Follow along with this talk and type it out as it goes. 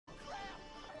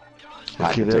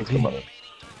Had to take the money.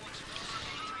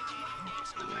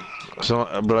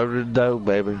 So blow the dough,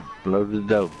 baby. Blow the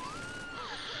dough.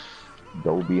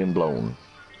 Dough being blown.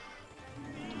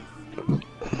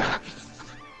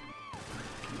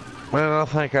 Man, I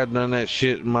think I've done that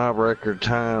shit in my record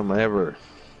time ever.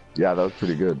 Yeah, that was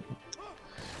pretty good.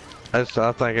 I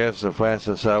think that's the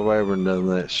fastest I've ever done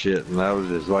that shit, and I was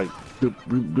just like, boop,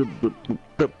 boop, boop, boop, boop,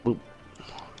 boop, boop.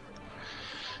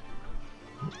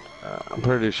 I'm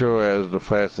pretty sure that was the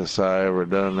fastest I ever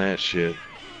done that shit.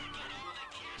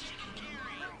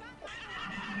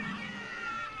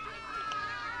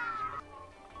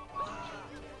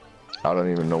 I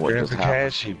don't even know what just happened.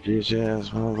 Cash, you bitch ass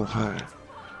motherfucker.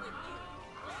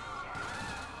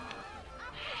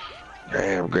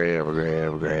 Grab, grab,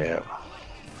 grab, grab.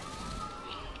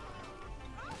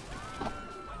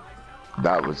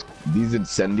 That was, these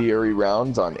incendiary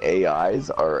rounds on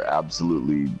AIs are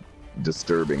absolutely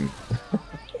disturbing.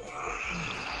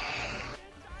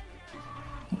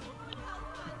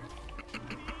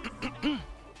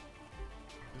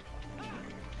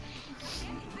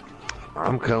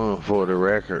 I'm coming for the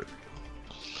record.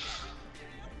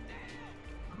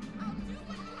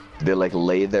 They like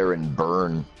lay there and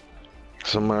burn.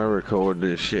 Somebody record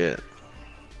this shit.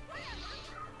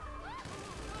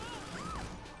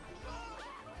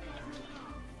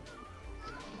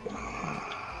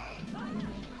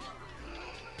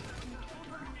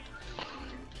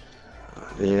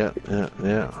 Yeah, yeah,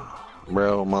 yeah.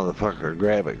 Bro, motherfucker,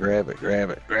 grab it, grab it, grab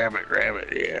it, grab it, grab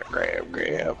it. Yeah, grab,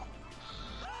 grab.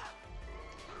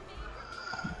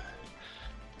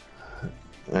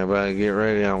 Everybody get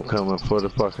ready, I'm coming for the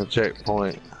fucking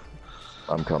checkpoint.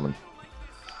 I'm coming.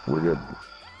 We're good.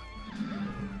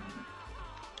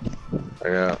 I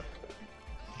got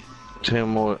 10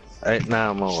 more, 8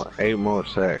 more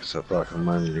sacks of fucking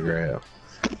money to grab.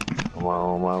 I'm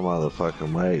on my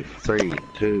motherfucking way. 3,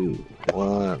 2,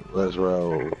 1, let's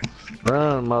roll.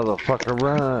 Run, motherfucker,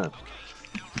 run.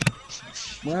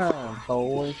 Run,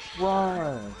 boys,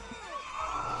 run.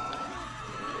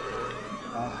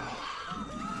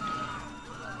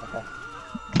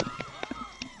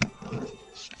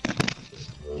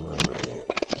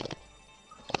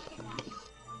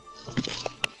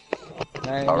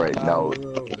 All right, now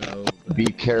be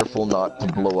careful not to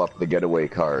blow up the getaway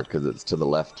car because it's to the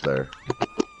left there.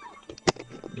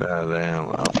 Goddamn,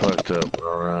 I fucked up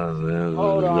around the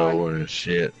door and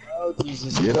shit. Oh,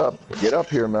 Jesus. Get up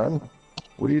here, man.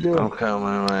 What are you doing? I'm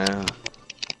coming, man.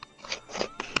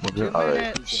 All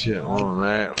right. Shit, wasn't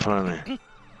that funny?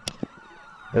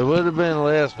 It would have been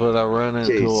less, but I run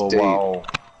into a stay. wall.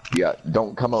 Yeah,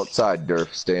 don't come outside,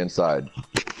 Durf. Stay inside.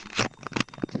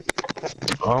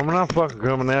 Oh, I'm not fucking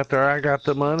coming out there. I got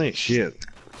the money. Shit.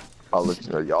 I'll let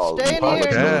you know, y'all. Stay in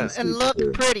here and look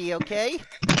pretty, okay?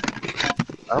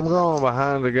 I'm going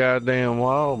behind the goddamn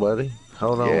wall, buddy.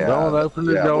 Hold on. Yeah, Don't open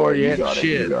the door boy, yet. You got Shit.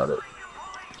 It, you got it.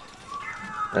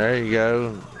 There you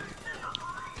go.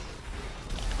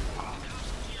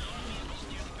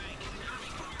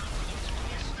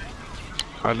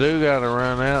 I do gotta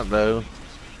run out though.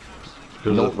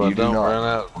 Because No, if I don't run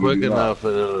out quick enough,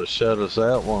 it'll shut us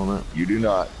out, won't it? You do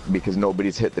not, because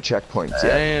nobody's hit the checkpoints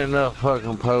There yet. ain't enough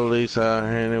fucking police out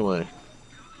here anyway.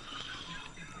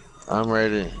 I'm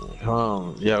ready. Come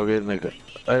on, y'all get in the.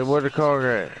 Hey, where the car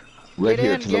at? Right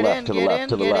here, to the left, to the left,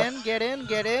 to the left. Get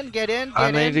in. I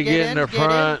need to get in the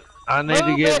front. I need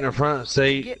to get in the front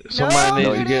seat. Somebody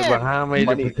needs to get behind me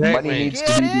to protect Money me. needs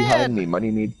to be behind me.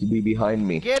 Money needs to be behind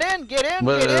me. Get in.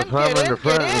 But if I'm in the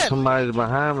front and somebody's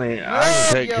behind me, I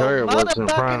can take care of what's in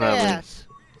front of me.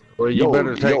 Well, you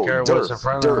better take care of what's in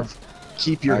front of me.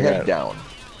 Keep your head down.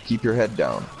 Keep your head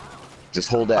down. Just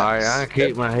hold X. Alright, I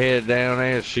keep my head down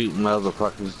and shooting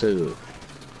motherfuckers too.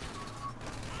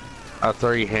 I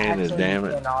three-handed, damn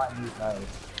it.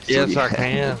 Yes, I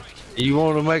can. You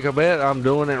want to make a bet? I'm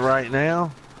doing it right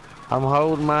now. I'm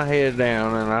holding my head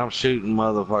down and I'm shooting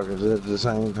motherfuckers at the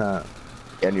same time.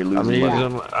 And you're losing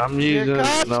money. I'm using You're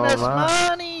costing us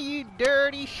money, you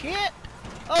dirty shit.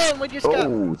 Oh, and we just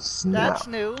got. Snap. That's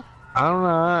new. I don't know.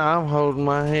 I'm holding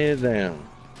my head down.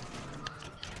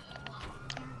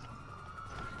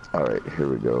 All right, here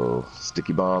we go.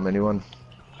 Sticky bomb, anyone?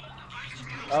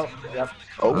 Oh, yep.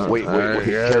 Oh, wait.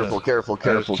 Yeah. Careful.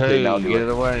 Okay, now get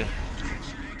away.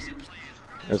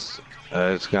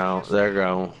 It's gone. They're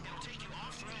gone.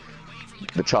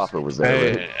 The chopper was there.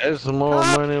 Hey, Right? that's some more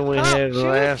money we had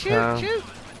last time. Shoot.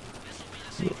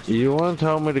 You one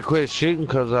told me to quit shooting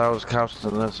because I was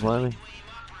costing us money.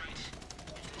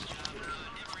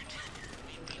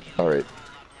 All right.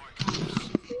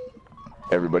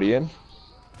 Everybody in?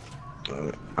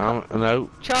 No.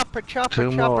 Chopper.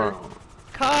 Two more.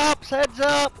 cops, heads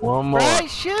up. One more.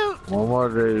 Bryce, shoot. One more,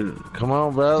 dude. Come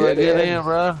on, brother. Get in,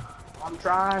 bro. I'm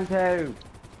trying to.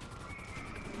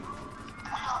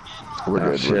 We're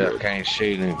Oh, good. shit, We're I good. can't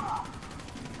shoot him.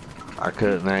 I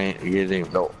couldn't get him.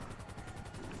 No.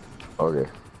 Okay.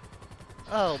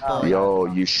 Oh, Oh, boy. Yo,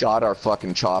 you shot our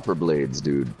fucking chopper blades,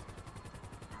 dude.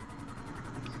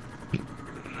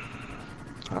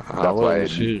 I That's why wasn't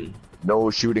shooting.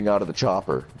 No shooting out of the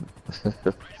chopper.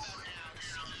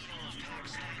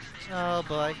 Oh,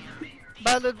 boy.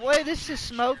 By the way, this is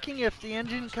smoking. If the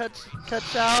engine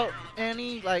cuts out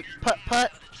any, like,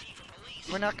 putt-putt,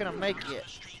 we're not going to make it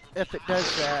if it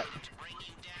does that.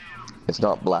 It's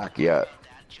not black yet.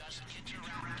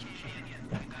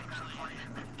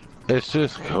 It's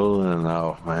just cooling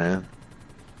off, man.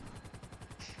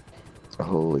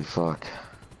 Holy fuck.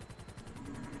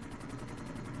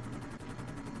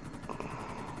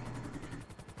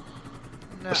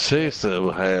 No. Six of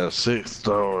them have 6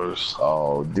 stars.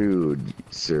 Oh, dude.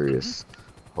 Serious.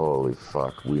 Holy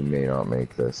fuck. We may not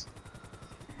make this.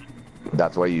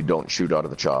 That's why you don't shoot out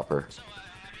of the chopper.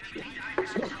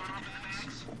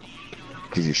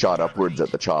 Because you shot upwards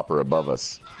at the chopper above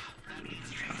us.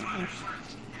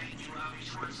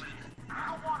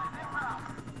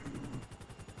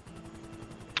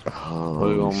 Oh,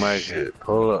 We're gonna make it.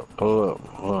 Pull up, pull up,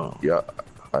 pull up. Yeah,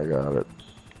 I got it.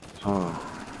 Huh.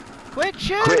 Quit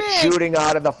shooting! Quit shooting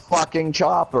out of the fucking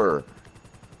chopper!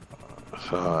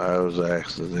 So that was an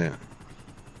accident.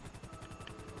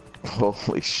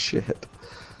 Holy shit.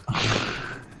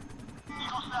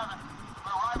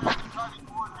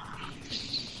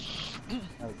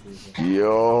 Oh, Jesus.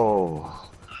 Yo.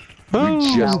 Boom.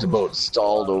 We just about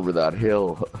stalled over that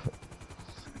hill.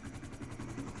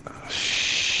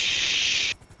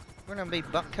 We're gonna be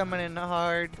coming in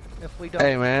hard if we don't.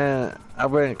 Hey man,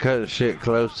 I've been cutting shit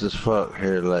close as fuck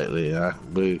here lately. I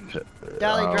can be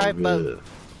Dally all drive boat.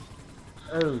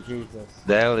 good. Oh, Jesus.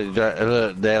 Dally drive.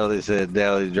 Look, Dally said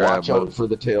Dally drive Watch out boat. for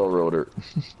the tail rotor.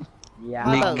 Yeah,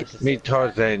 Me- I Me, was me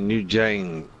Tarzan, you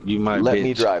Jane, you my Let bitch.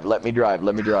 me drive, let me drive,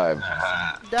 let me drive.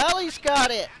 Dolly's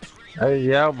got it. Hey,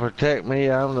 y'all protect me.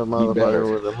 I'm the better.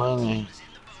 motherfucker with the money.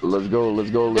 Let's go, let's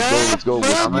go, let's go, let's go.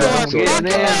 Yeah, I'm You are getting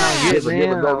in. I'm getting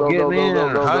in. I'm getting in.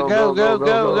 Go, go,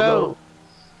 go, go.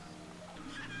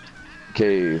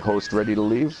 Okay, host ready to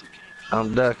leave?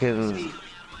 I'm ducking.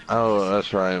 Oh,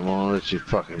 that's right. I'm gonna let you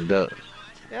fucking duck.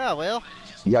 Yeah, well.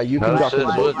 Yeah, you can duck in the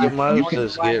Moses boat. with the You can-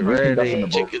 Moses, get you can duck in ready. the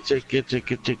boat. Chicka, chicka,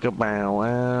 chicka, chicka, bow,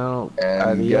 wow.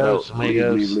 And get Adios, out. Leave,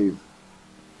 amigos. leave, leave.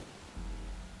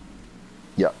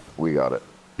 Yeah, we got it.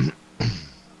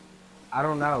 I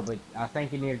don't know, but I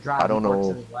think you need to drive I don't more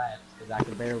know. to the left because I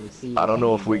can barely see. I don't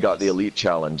know if what we got the it is. elite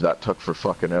challenge. That took for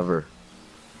fucking ever.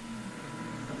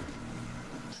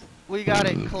 We got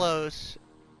it close.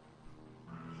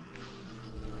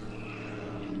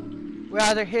 We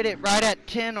either hit it right at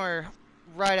 10 or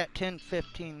right at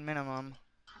 10-15 minimum.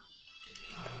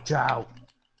 Ciao.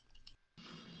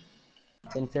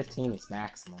 10-15 is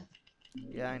maximum.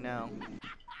 Yeah, I know.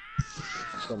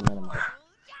 The minimum.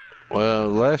 Well,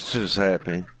 Lester's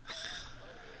happy.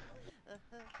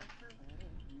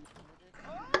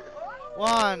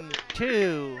 1,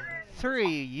 2, 3.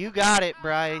 You got it,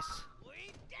 Bryce.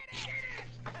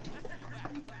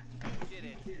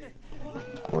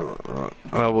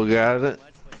 Oh, we got it.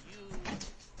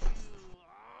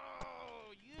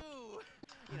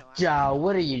 Joe,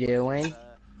 what are you doing?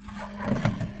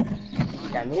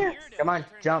 Come here. Come on,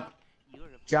 jump.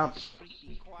 Jump.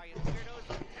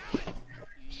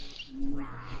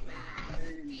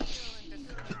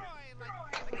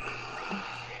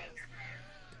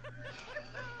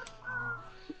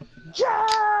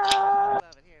 Jump!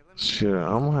 Shit,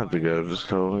 I'm gonna have to go to the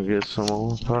store and get some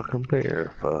more fucking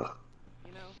beer. Fuck.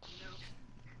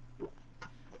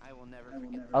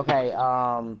 Okay,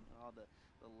 well,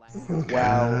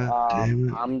 damn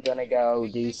it. I'm gonna go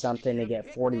do something to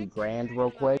get 40 grand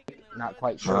real quick. Not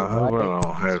quite sure I hope what. I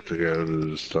don't have to go to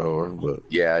the store, but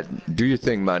Yeah, do your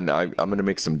thing, man. I'm gonna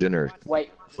make some dinner.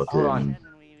 Wait, hold on. Fucking.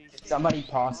 Somebody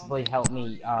possibly help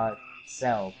me,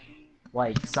 sell.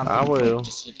 Like, something. I will.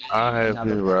 I'll help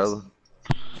Another you, brother. person.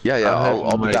 Yeah, yeah. I'll help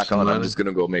I'll you be make back some on. I'm money. just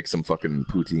gonna go make some fucking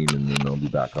poutine and then I'll be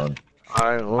back on.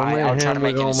 Alright, well, me I'll and try to him,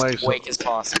 we make it gonna as make some. quick as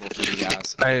possible for you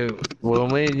guys. Hey, well,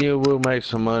 me and you will make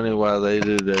some money while they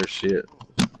do their shit.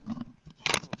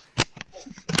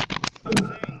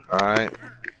 Alright?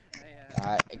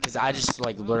 Because I just,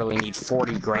 like, literally need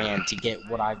 40 grand to get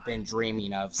what I've been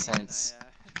dreaming of since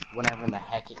whenever in the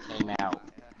heck it came out.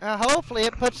 Hopefully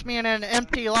it puts me in an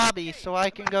empty lobby so I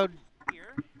can go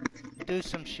do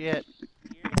some shit.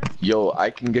 Yo, I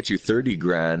can get you 30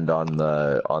 grand on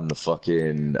the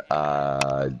fucking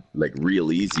like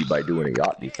real easy by doing a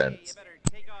yacht defense.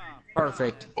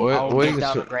 Perfect. We- I'll we get can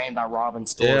down s- a grand by robbing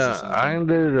stores or Yeah, something. I can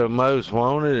do the most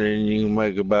wanted, and you can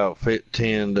make about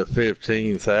 10 to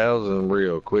 15,000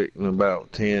 real quick in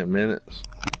about 10 minutes.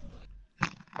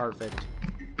 Perfect.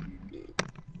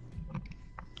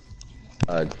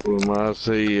 With my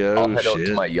CEO I'll head out shit.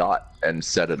 to my yacht and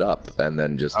set it up, and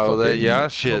then just. Oh, that fucking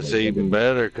yacht shit's even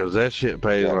better, cause that shit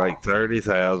pays Yeah. like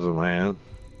 30,000, man,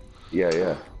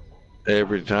 Yeah.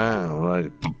 every time.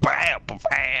 Like, pow,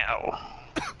 pow.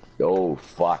 Oh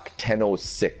fuck,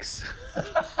 10:06.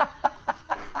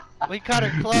 We cut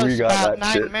it We close got about that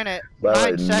 9 shit. minutes. By 9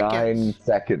 like seconds. 9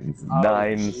 seconds. Oh,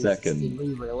 9 Jesus, seconds. Did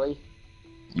we really?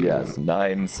 Yes,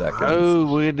 9 seconds.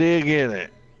 Oh, we did get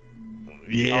it.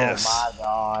 Yes. Oh my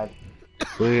god.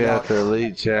 We got the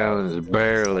elite challenge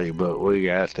barely, but we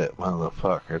got that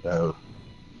motherfucker though.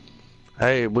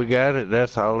 Hey, we got it.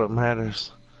 That's all that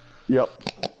matters. Yep.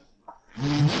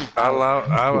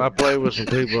 I played with some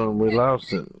people and we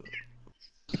lost it.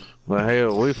 But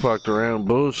hell, we fucked around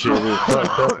bullshit. We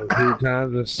fucked up a few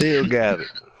times and still got it.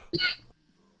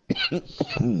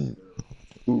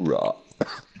 Hoorah.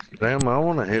 Damn, I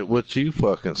want to hit what you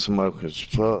fucking smoke as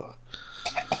fuck.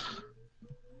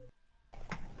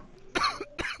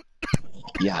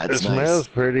 Yeah, It it's smells nice.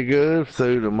 pretty good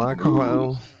through the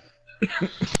microphone.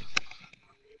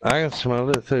 I can smell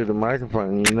it through the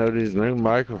microphone. You know these new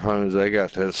microphones, they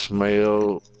got that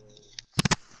smell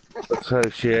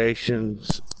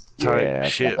associations type Yeah, it's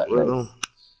got shit that with nice- them.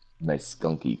 Nice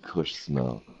skunky kush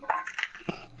smell.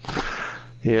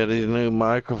 Yeah, these new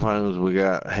microphones, we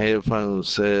got headphone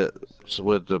sets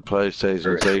with the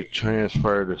PlayStation. They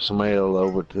transfer the smell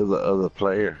over to the other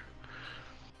player.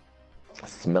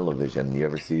 Smell-o-vision. You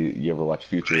ever watch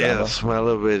Futurama? Yeah,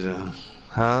 smell-o-vision.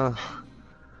 Huh?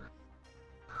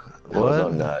 That was What?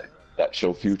 on that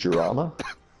show Futurama?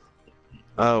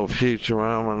 Oh,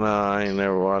 Futurama? No, I ain't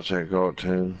never watched that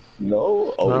cartoon.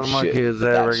 No? Oh, None of my shit. kids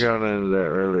That ever sh- got into that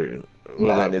really.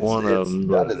 Well, Man, that one of them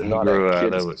that is not grew a out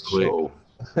of it kid's quick. show.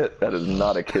 That is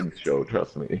not a kid's show,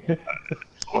 trust me.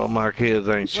 Well, my kids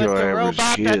ain't With sure the average robot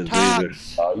that kids either.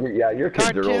 talks. Your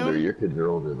kids are older. Cartoon? Your kids are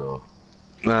older, though.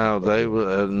 No, they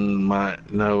were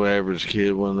no average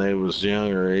kid when they was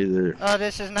younger either. Oh,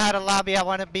 this is not a lobby I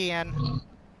want to be in.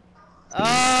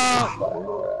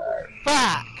 Oh,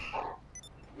 fuck.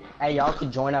 Hey, y'all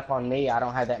can join up on me. I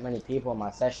don't have that many people in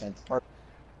my session. It's perfect.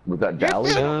 Was that You're Dally?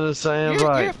 good. Sound the same Your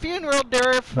like. funeral,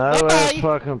 Durf. No, that's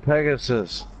Bye-bye. fucking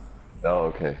Pegasus. Oh,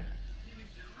 okay.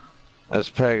 That's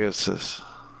Pegasus.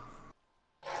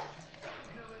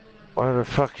 Where the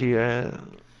fuck you at?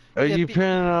 Are Yeah, you be-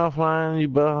 pinning offline, you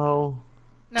butthole?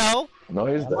 No. No,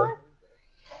 he's there.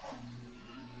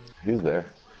 He's there.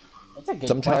 That's a good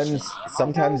Sometimes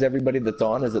question. everybody that's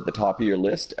on is at the top of your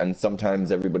list, and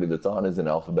sometimes everybody that's on is in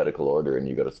alphabetical order, and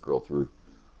you got to scroll through.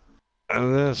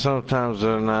 And then sometimes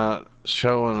they're not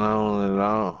showing on at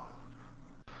all.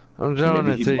 I'm joining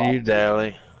Maybe he to you, blocked.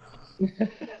 Dally.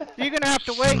 You're gonna have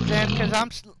to wait then, cause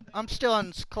I'm still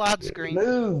on cloud screen.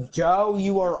 Move, Joe.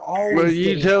 You are always. Well, you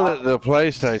getting tell up. it the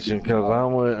PlayStation, because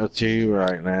I'm with you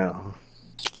right now.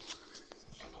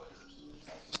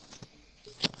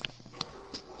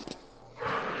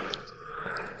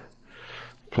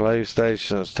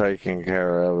 PlayStation's taking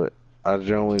care of it. I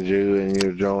joined you and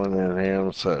you're joining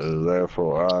him, so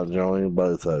therefore I'll join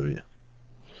both of you.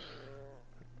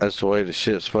 That's the way the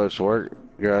shit's supposed to work.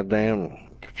 Goddamn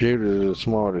computers are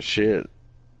smart as shit.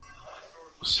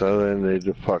 So they need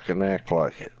to fucking act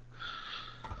like it.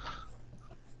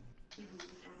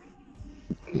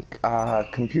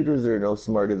 Computers are no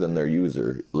smarter than their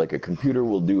user. Like, a computer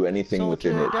will do anything Sold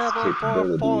within to its double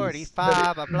capabilities.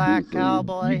 445, that a it black can do for you.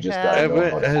 cowboy You just hat. gotta know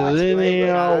how to Has explain any of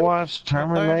it. y'all watched I burn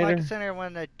like Terminator? a sinner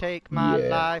when they take my Yeah.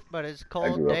 life, but it's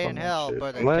cold grew up day on in that hell, shit.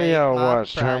 but they None of take y'all my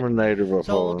watched pride. Terminator Sold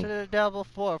before. to the devil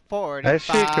for That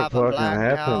shit could 45, a fucking black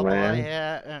happen, cowboy man.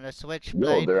 hat and a No,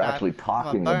 switchblade they're knife. actually I'ma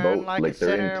talking burn about, like a like, they're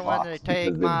in sinner when talks they because take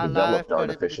they've my life, developed but it's a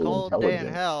artificial cold day in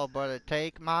intelligence. hell, but they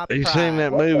take my You seen that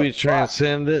pride. What the movie fuck?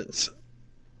 Transcendence?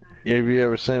 Have you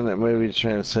ever seen that movie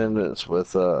Transcendence with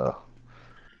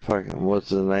fucking what's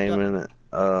the name in it?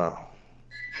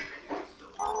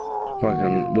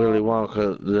 Fucking Willy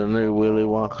Wonka, the new Willy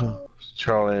Wonka,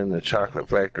 Charlie and the Chocolate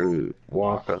Factory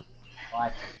Wonka.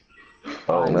 Like,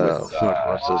 Oh, No, with, fuck,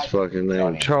 what's his fucking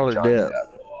name? Charlie Johnny Depp.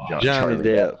 Depp. Johnny Charlie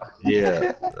Depp.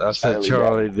 Yeah, I said Charlie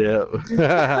Charlie Depp. To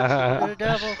the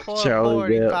devil for Charlie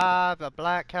Depp. 45, a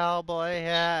black cowboy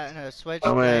hat and a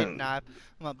switchblade mean, knife.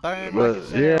 I'ma burn but, like a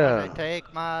sinner yeah. when they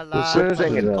take my But life, but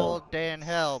seriously it's a though. cold day in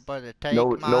hell, but they take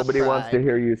No, my nobody wants to pride.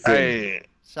 hear you sing. Hey,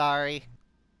 Sorry.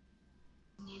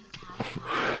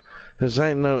 This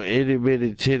ain't no itty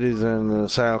bitty titties in the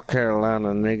South Carolina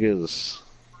niggas.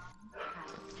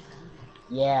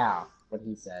 Yeah, what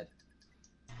he said.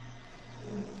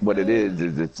 What it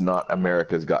is it's not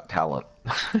America's Got Talent.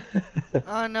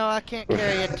 Oh no, I can't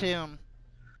carry a tune.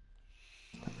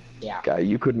 Yeah. Guy,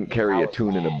 you couldn't carry a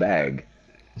tune in a bag.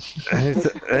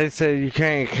 They said you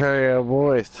can't carry a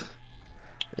voice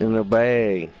in a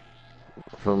bag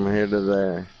from here to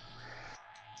there.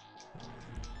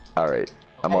 Alright,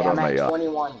 I'm Hey, out on I'm my at yacht.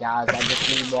 21, guys. I just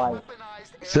need like.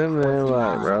 Send me an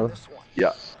invite, bro.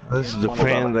 Yeah. Let's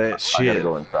defend that I gotta shit.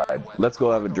 go inside. Let's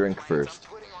go have a drink first.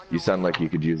 You sound like you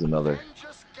could use another.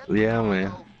 Yeah,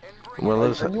 man. Well,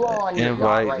 let's Are you all on your yacht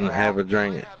invite right and now? have a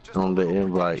drink on the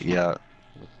invite yacht.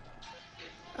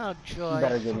 Oh You joy.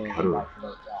 better give me an invite for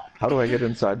that job. How do I get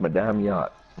inside my damn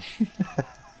yacht?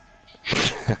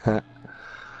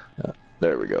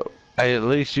 There we go. Hey, at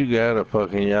least you got a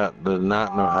fucking yacht to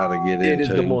not know how to get It into. is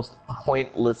the most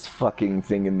pointless fucking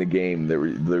thing in the game.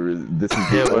 This is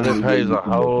Yeah, the but only it way pays you a can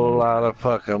make whole money. lot of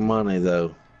fucking money,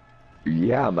 though.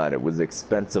 Yeah, man, it was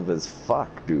expensive as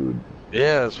fuck, dude.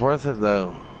 Yeah, it's worth it,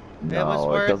 though. was No,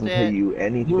 worth it doesn't pay it. you You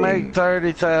anything. make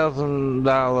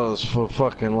 $30,000 for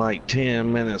fucking like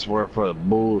 10 minutes worth of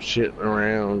bullshit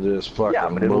around, just fucking Yeah,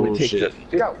 but it only takes bullshit. us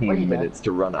Yo, what are you 15 minutes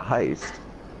to run a heist.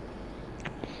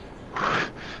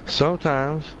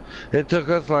 Sometimes it took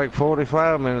us like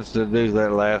 45 minutes to do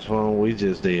that last one we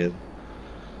just did.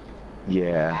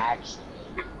 Yeah. Actually.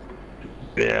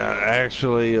 Yeah,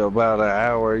 actually about an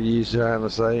hour. You trying to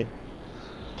say?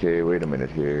 Okay, wait a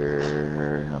minute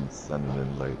here. I'm sending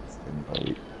invites.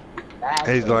 Invite.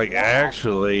 He's like,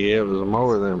 actually, it was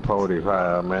more than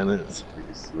 45 minutes.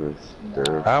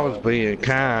 I was being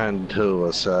kind to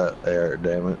us there,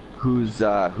 damn it. Who's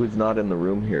not in the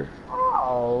room here?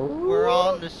 Oh. We're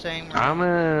all in the same room. I'm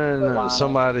in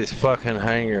somebody's fucking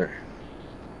hangar.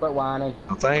 Quit whining.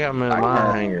 I think I'm in I my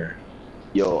know. hangar.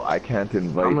 Yo, I can't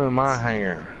invite. I'm in my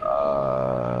hangar.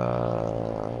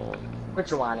 Quit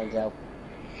your whining, Joe.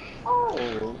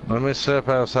 Oh. Let me step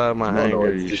outside my No,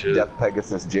 hangar, it's you just should. Death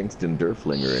Pegasus, Jinxed, and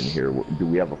Durflinger in here. Do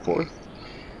we have a fourth?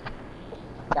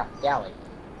 Yeah, Galley.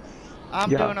 I'm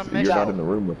doing a so mission. you're not in the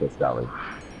room with us, Sally.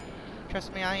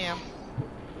 Trust me, I am.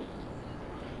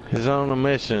 He's on a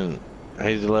mission.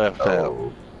 He's left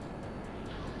out.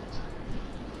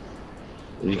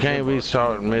 You can't be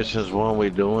starting missions when we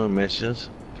doing missions.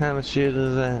 What kind of shit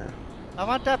is that? I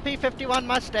want that P-51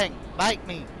 Mustang. Bite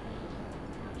me.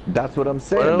 That's what I'm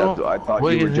saying. Well, That's what I thought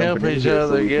we you were can help jumping in each here so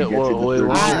other we get can what you the we third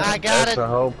want. one. I got That's it. the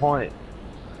whole point.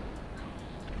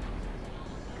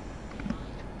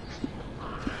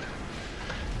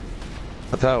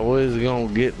 I thought we was gonna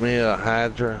get me a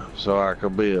Hydra so I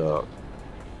could be a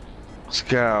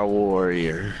Sky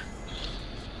Warrior.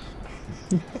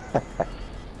 All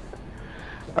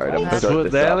right, I'm gonna That's start what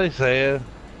this Daddy up. said.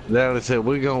 Daddy said,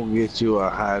 we're gonna get you a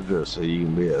Hydra so you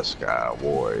can be a Sky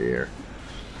Warrior.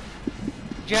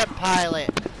 Jet pilot.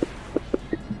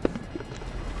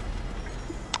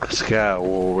 Sky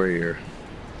Warrior.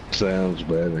 Sounds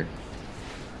better.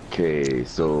 Okay,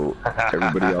 so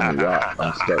everybody on the yacht,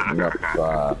 I'm starting up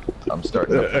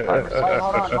the timer.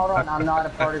 Wait, hold on. I'm not a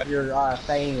part of your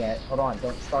thing yet. Hold on,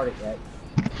 don't start it yet.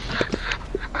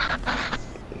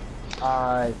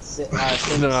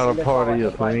 Not a part of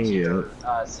your thing yet.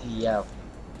 CEO.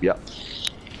 Yep.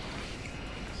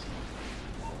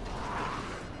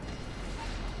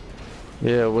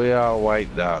 Yeah, we are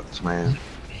white dots, man.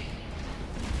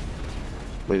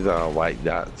 We are white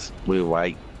dots. We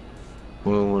white.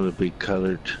 We don't want to be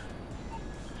colored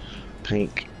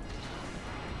pink.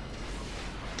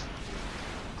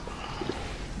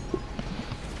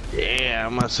 Yeah,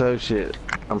 I'm associate.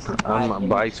 I'm a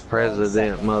vice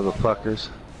president, motherfuckers.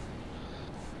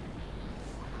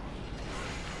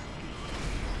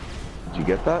 Did you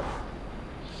get that?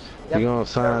 Yep. You gonna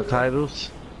sign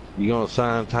titles? You gonna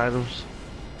sign titles?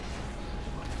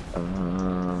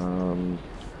 Alright,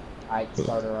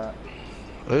 start her up.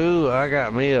 Ooh, I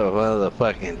got me a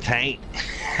motherfucking tank.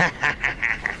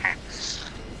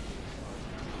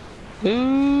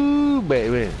 Ooh,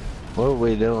 baby. What are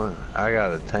we doing? I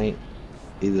got a tank.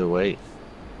 Either way.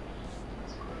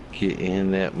 Get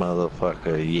in that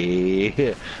motherfucker.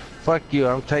 Yeah. Fuck you.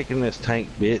 I'm taking this tank,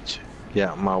 bitch. Get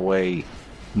out my way.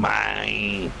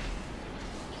 Mine.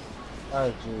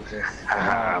 Oh, Jesus.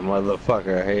 Ah,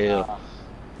 motherfucker. Hell.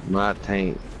 My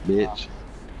tank, bitch.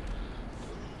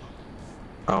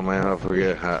 Oh man, I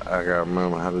forget how I gotta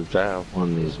remember how to drive one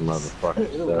of these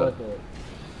motherfuckers. Look at it.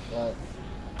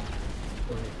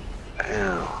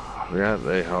 Damn, that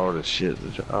they hard as shit to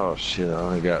drive. Oh shit, I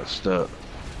only got stuck.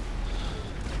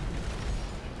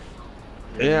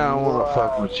 Yeah, I wanna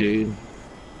fuck with you.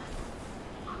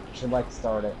 Should like to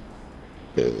start it.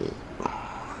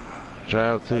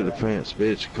 Drive through the fence,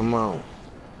 bitch. Come on.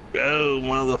 Go,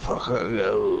 motherfucker,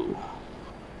 go.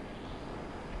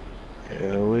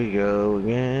 Here we go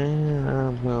again.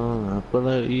 I'm gonna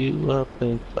blow you up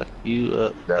and fuck you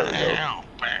up. There we go.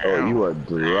 Oh, you are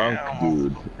drunk,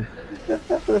 dude.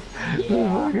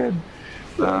 Yeah.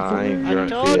 Nah, I ain't I drunk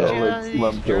told yet. you. Like He's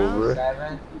slumped drunk. over.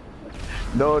 7.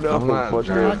 No, I'm not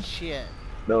fucking, drunk. Oh shit.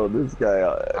 no, this guy,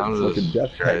 I'm fucking just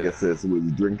Death straight. Pegasus was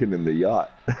drinking in the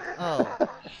yacht. Oh.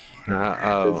 His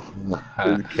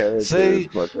character See, is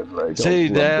fucking like all see,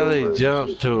 slumped Daddy over.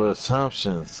 jumps to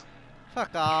assumptions.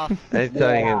 Fuck off. They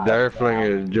thinking Yeah,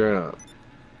 Durflinger is drunk.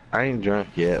 I ain't drunk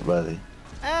yet, buddy.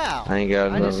 Ow. I ain't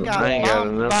got I just enough. got I ain't got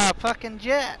bombed enough. by a fucking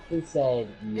jet. Who said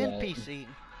yeah? NPC.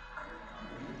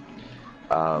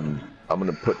 I'm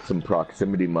gonna put some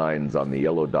proximity mines on the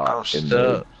yellow I'm dot in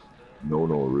the stuck. no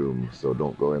room, so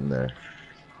don't go in there.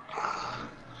 Yeah.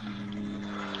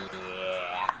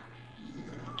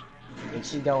 It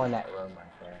should go in that room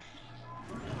right there.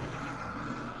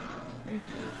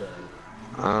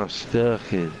 I'm stuck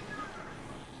here.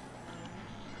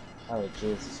 Oh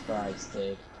Jesus Christ,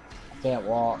 dude! I can't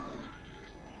walk.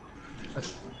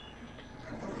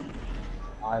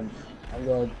 I'm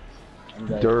good. I'm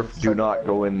good. Durf, do not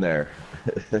go in there.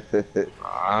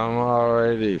 I'm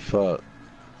already fucked.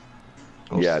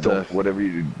 I'm Yeah, stuck. whatever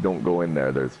you do, don't go in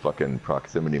there. There's fucking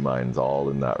proximity mines all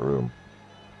in that room.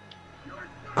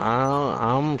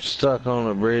 I'm stuck on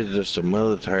a bridge, just a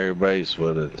military base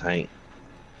with a tank.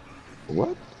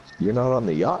 What? You're not on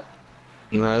the yacht?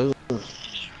 No,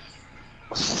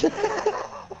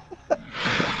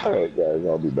 Alright guys,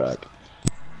 I'll be back.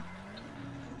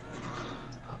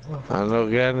 I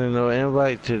don't got no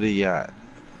invite to the yacht.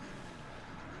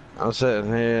 I'm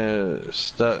sitting here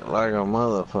stuck like a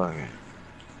motherfucker.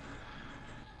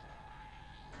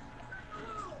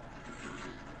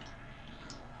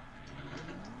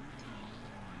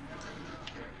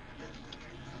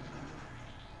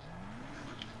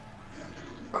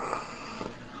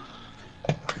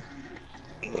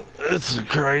 It's the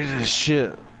craziest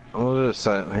shit. I'm just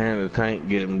sitting here in the tank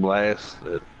getting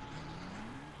blasted.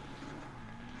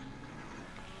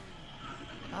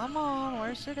 Come on,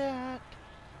 where's it at?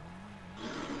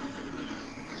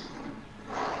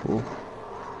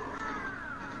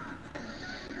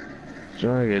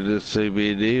 Trying to get this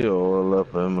CBD oil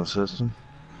up in my system.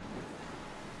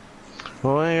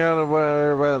 Well, I ain't got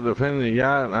about defending the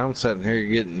yacht. I'm sitting here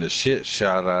getting the shit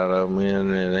shot out of me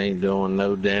and it ain't doing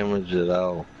no damage at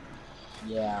all.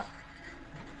 Yeah.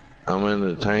 I'm in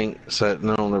the tank sitting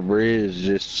on the bridge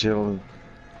just chilling.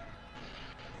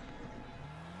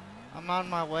 I'm on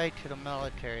my way to the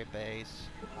military base.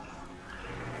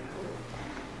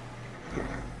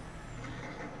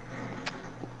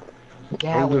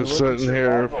 Yeah. I'm just sitting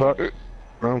here,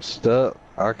 I'm stuck.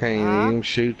 I can't Huh? even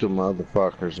shoot the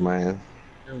motherfuckers, man.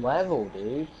 Your level,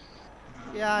 dude.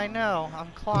 Yeah, I know.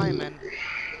 I'm climbing.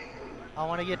 I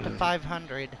want to get to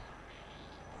 500.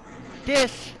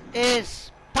 This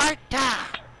is Sparta!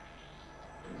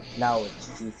 No, it's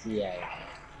TCA.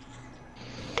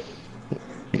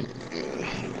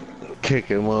 Kick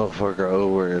a motherfucker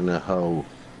over in the hole.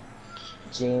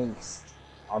 Jinx.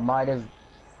 I might have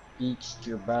beached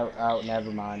your boat. Oh,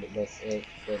 never mind. It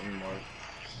didn't work.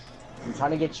 I'm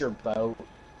trying to get your boat.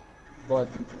 Look.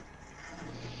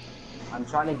 I'm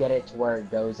trying to get it to where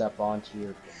it goes up onto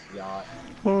your yacht.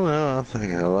 Well, no, I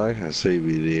think I like a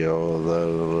CBD oil though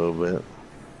a little bit.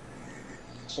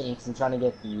 Jinx, I'm trying to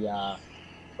get the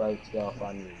boat to go up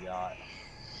on your yacht.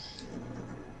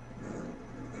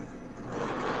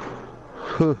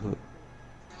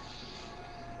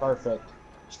 Perfect.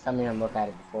 Just come here and look at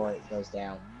it before it goes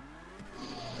down.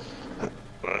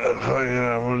 I'm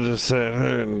gonna just sit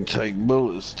here and take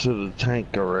bullets to the tank,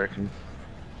 I reckon.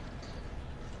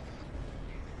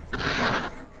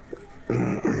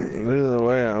 Either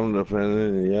way, I'm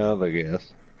defending the yacht, I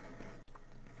guess.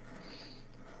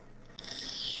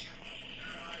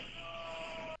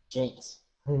 Jinx,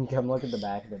 come look at the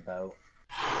back of the boat.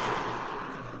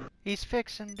 He's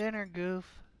fixing dinner, Goof.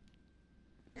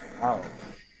 Oh.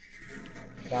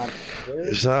 God, dude.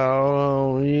 It's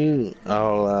all on you.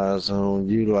 All eyes on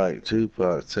you, like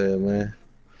Tupac said, man.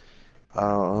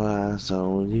 All eyes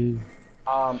on you.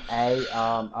 APC?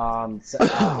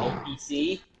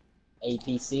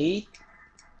 APC?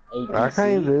 APC? I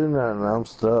can't do nothing. I'm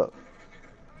stuck.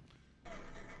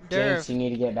 Jinx, Durf, you need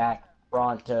to get back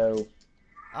pronto.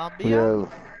 I'll be on. Yo,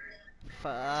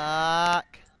 Fuck.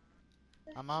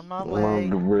 I'm on my I'm way. on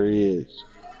the bridge.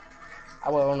 I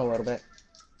will in a little bit.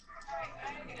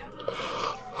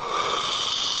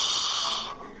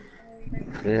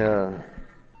 Yeah.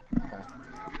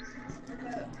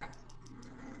 Okay.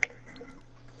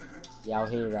 Yeah, I'll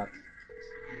heat it up.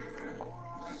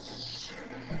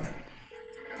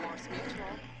 Morse Mutual.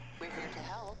 We're here to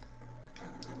help.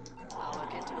 I'll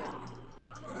look into it.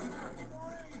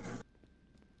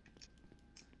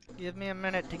 Give me a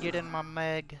minute to get in my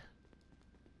Meg.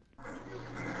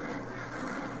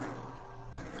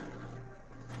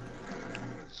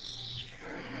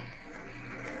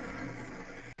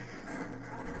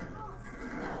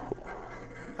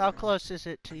 How close is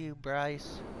it to you,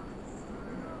 Bryce?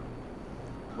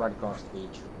 Right across the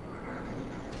beach.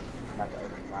 About to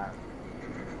open fire.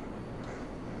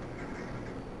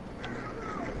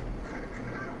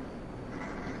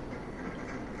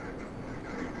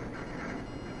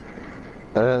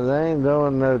 They ain't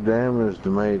doing no damage to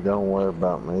me. Don't worry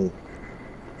about me.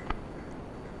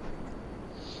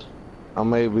 I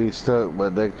may be stuck,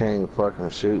 but they can't fucking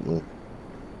shoot me.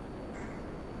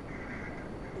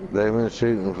 They've been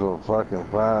shooting for fucking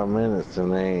 5 minutes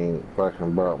and they ain't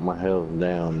fucking brought my health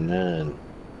down none.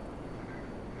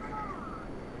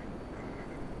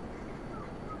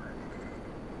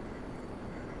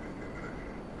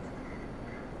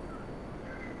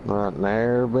 Not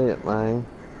near a bit, man.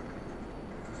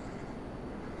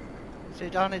 Is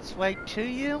it on its way to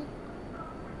you?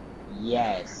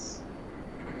 Yes.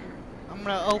 I'm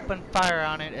gonna open fire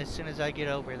on it as soon as I get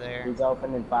over there. He's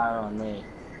opening fire on me.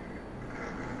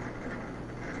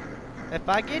 If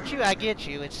I get you, I get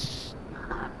you. It's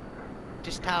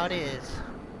just how it is.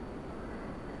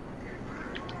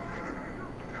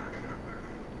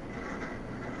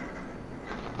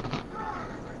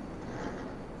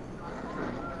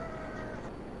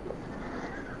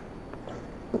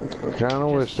 I kinda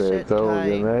wish they'd sit throw a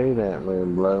tight. grenade at me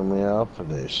and blow me off of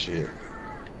this shit.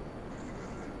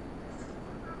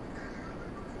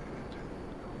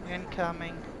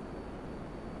 Incoming.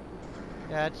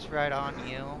 Yeah, it's right on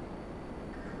you.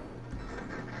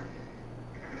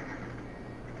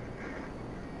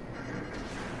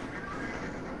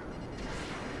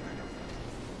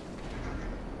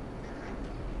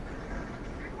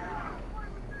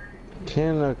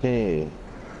 Kinoki.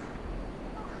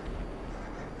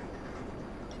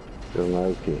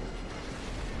 Kinoki.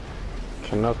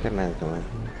 Kinoki.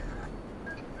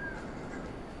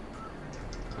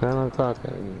 Kinoki.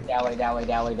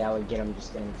 Dally. Get him,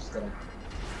 just get him.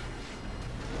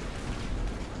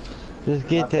 Just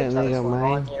get that nigga,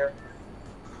 man. Here.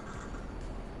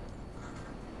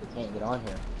 He can't get on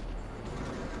here.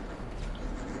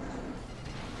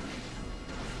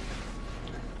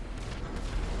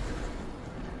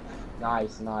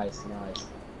 Nice. Well,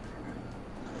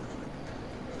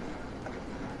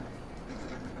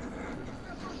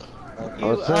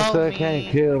 You since owe they me. can't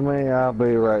kill me, I'll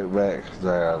be right back, 'cause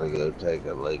I gotta go take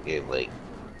a leaky leak.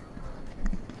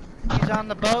 He's on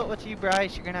the boat with you,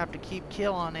 Bryce. You're gonna have to keep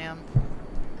killing him.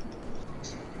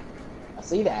 I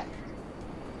see that.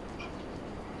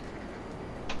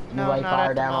 No, You lay not fire at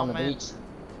the down on the moment. beach.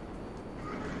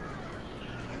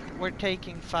 We're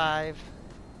taking 5.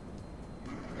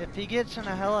 If he gets in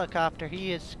a helicopter,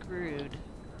 he is screwed.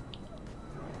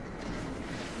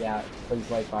 Yeah, please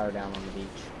lay fire down on the beach.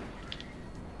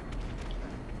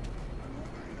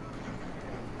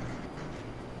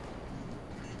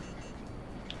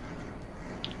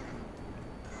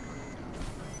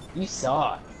 You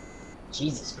suck.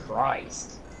 Jesus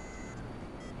Christ.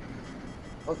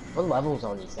 What levels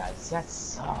are these guys? These guys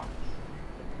suck.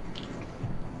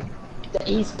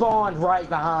 He spawned right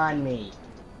behind me.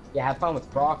 Yeah, have fun with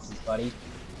proxies, buddy.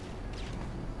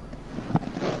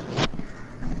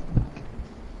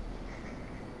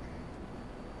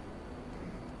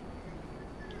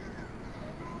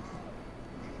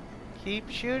 Keep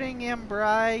shooting him,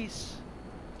 Bryce.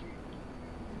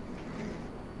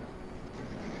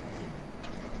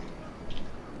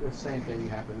 The same thing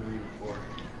happened to me before.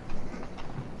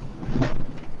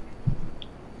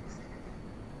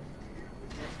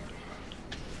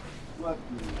 What?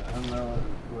 I don't know.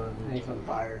 Thanks on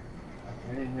fire.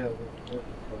 I didn't know what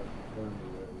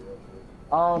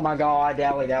Oh my god,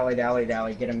 Dally.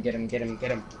 Get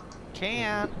him.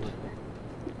 Can't.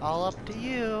 All up to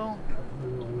you.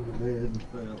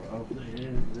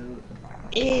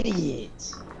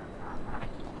 Idiot!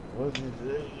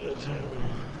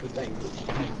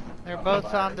 They're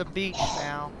both on the beach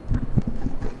now.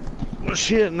 Well,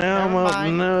 shit, now I'm Never out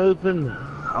in mind. the open.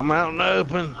 I'm out in the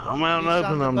open. He's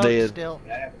on the I'm boat dead. still.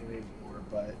 That happened to me before,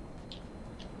 but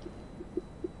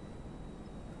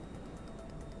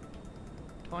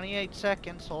 28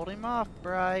 seconds. Hold him off,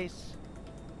 Bryce.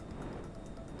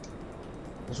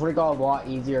 This would have gone a lot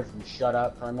easier if you shut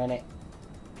up for a minute.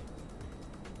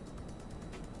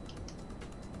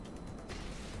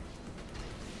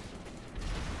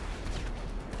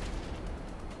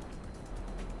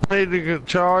 need a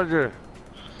charger.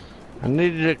 I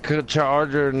needed a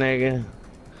charger, nigga.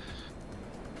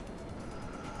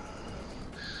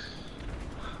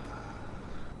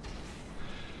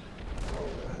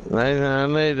 Nathan, I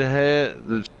need to head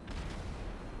the.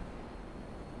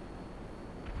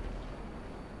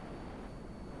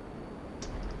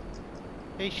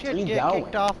 He should You get going?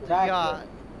 kicked off the Exactly. yacht.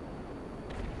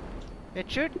 It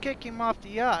should kick him off the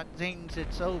yacht, since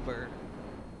it's over.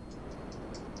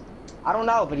 I don't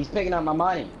know, but he's picking up my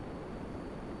money.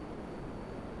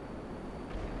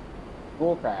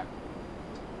 Bullcrap.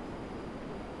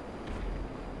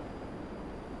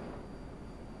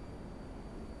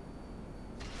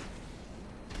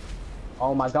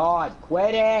 Oh my god,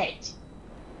 quit it!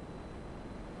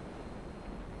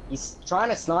 He's trying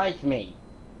to snipe me.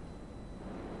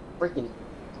 Freaking,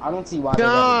 I don't see why.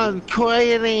 God,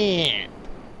 quit it!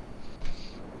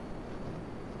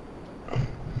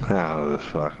 Oh, this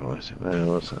fucking with you, man.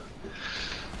 What's up?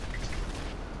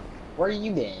 Where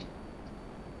you been?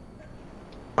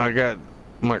 I got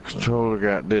my controller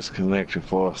got disconnected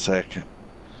for a second.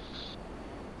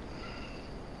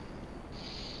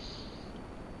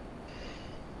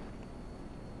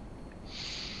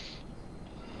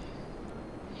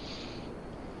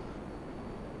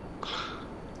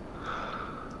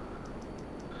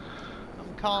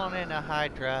 I'm calling in a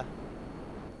Hydra.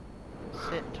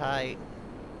 Sit tight.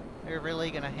 They're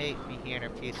really gonna hate me here in a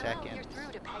few Hello, seconds. you're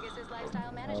through to Pegasus Lifestyle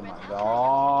Oh Management. my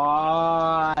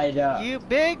How can I help god. You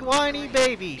big whiny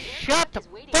baby, you? shut the Is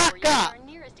waiting for fuck you at up! our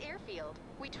nearest airfield.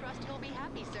 We trust you'll be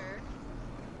happy, sir.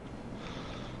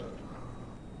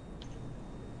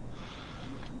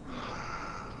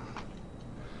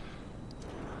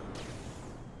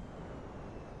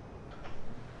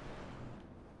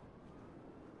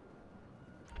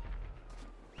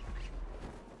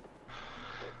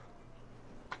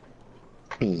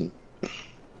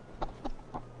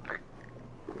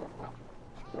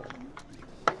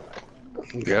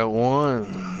 Got one.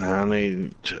 I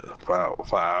need about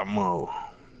 5 more.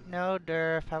 No,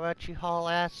 Durf, how about you haul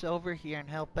ass over here and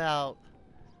help out?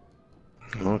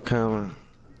 I'm coming.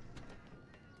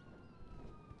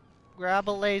 Grab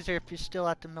a laser if you're still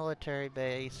at the military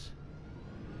base.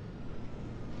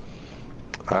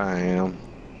 I am.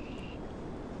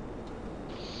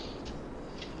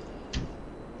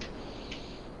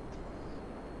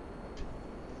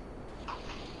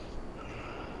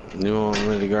 You want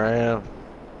me to grab?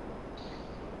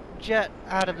 Jet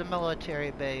out of the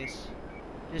military base.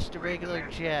 Just a regular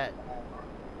jet.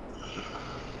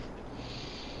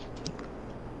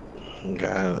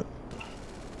 Got it.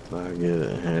 I'll get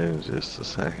it here in just a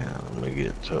second. Let me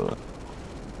get to it.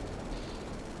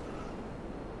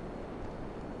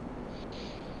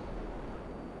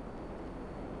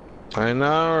 I know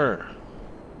her.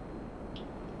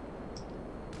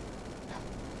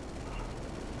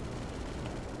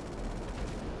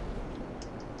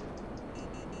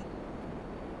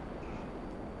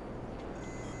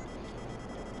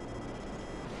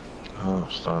 Oh,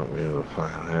 stop me with a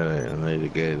fucking headache. I need to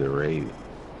get a raid.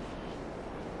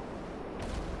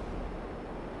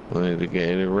 I need to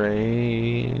get a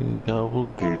raid. Double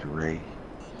get a raid.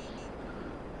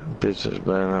 Bitches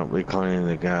better not be cleaning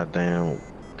the goddamn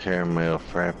caramel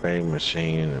frappe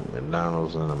machine at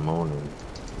McDonald's in the morning.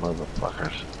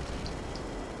 Motherfuckers.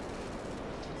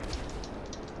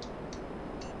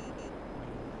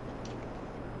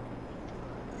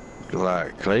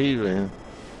 Like Cleveland.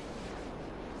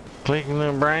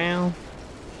 Cleveland Brown?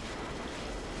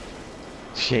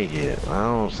 Shit, I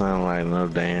don't sound like no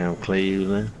damn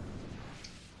Cleveland.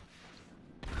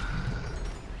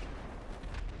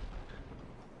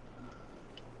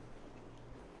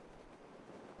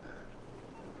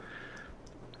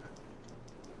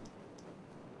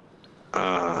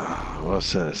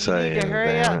 What's that You saying? need to hurry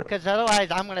damn up, it? because otherwise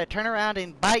I'm gonna turn around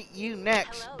and bite you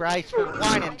next, Hello, Bryce, you're for through to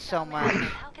whining Lifestyle so much.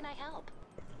 Management. How can I help?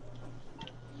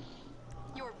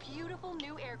 Your beautiful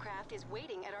new aircraft is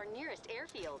waiting at our nearest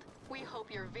airfield. We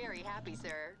hope you're very happy,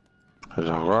 sir. There's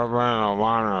a rubber and a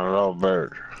wine and a little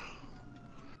bird.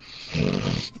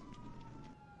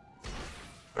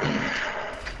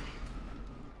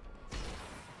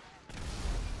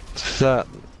 Sup?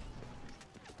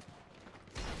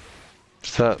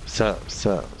 Sup,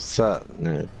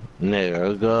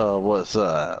 nigga, what's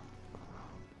up?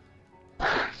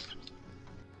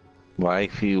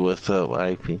 Wifey, what's up,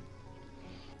 wifey?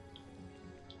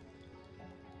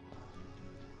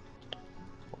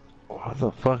 What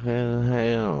the fuck in the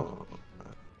hell?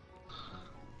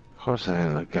 Of course I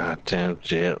ain't a goddamn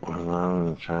jet when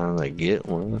I'm trying to get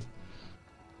one.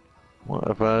 What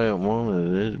if I didn't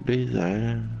want it to be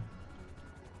there?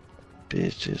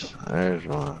 Bitches. There's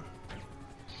one.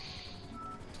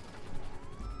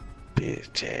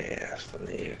 Bitch ass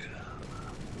nigga.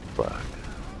 Fuck.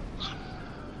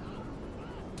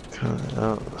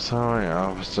 Oh, sorry,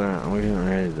 officer. I'm getting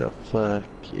ready to fuck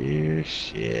your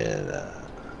shit up.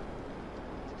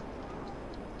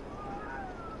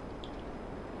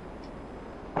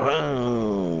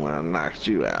 Boom! I knocked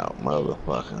you out,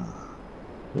 motherfucker.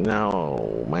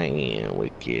 No, man, we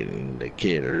kidding the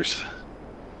kidders.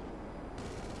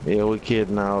 Yeah, we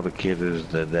kidding all the kidders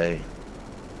today.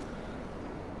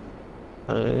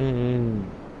 Ooh,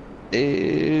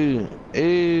 ooh,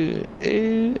 ooh,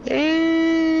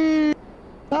 ooh.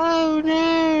 Oh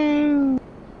no!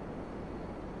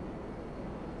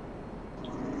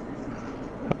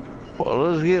 Well,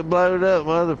 let's get blowed up,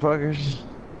 motherfuckers.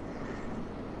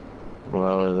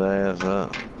 Blow his ass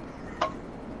up.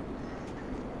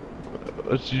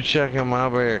 What you checking my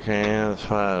beer cans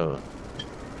for?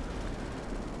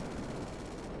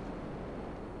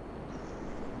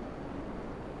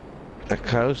 The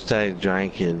coast I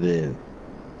drank it then.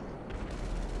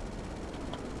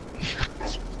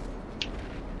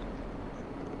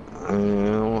 I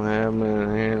don't have them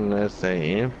in here unless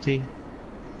they empty.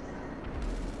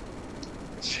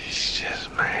 She's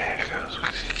just mad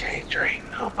because she can't drink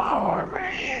no more,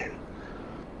 man.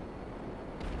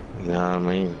 You know what I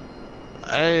mean?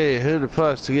 Hey, who the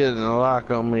fuck's getting a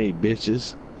lock on me,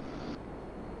 bitches?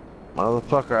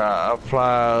 Motherfucker, I'll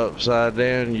fly upside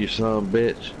down, you son of a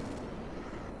bitch.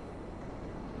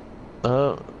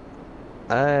 Oh.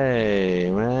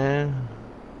 Hey, man.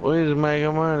 We just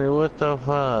making money, what the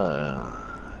fuck?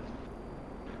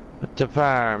 What the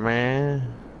fire,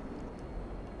 man?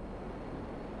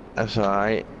 That's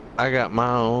alright. I got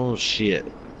my own shit.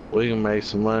 We can make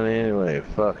some money anyway.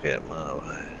 Fuck it,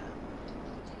 motherfucker.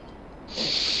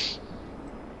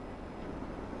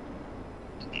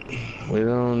 We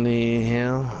don't need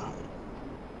him.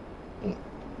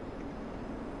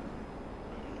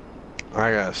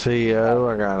 I got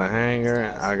CEO, I got a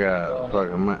hanger, I got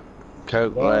fucking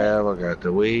Coke lab, I got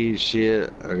the weed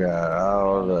shit, I got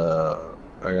all the,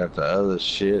 I got the other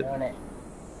shit. Doing it.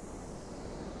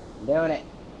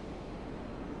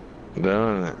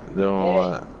 Doing it. Doing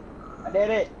what? I did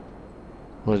it.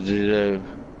 What'd you do?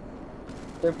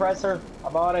 Compressor. I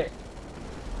bought it.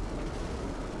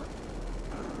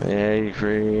 Yeah, you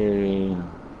free.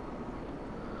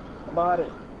 I bought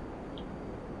it.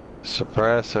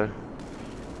 Suppressor.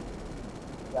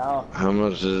 Yeah. How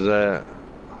much is that?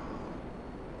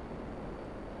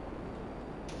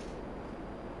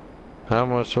 How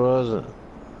much was it?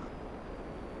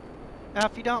 Now,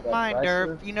 if you don't mind,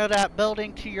 Derp, you know that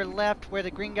building to your left where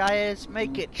the green guy is?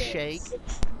 Make it shake.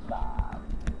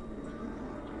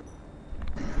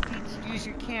 Use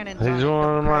your cannons on it. He's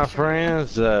one of my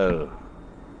friends, though.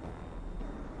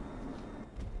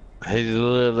 He's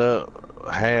lit up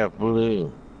half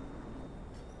blue.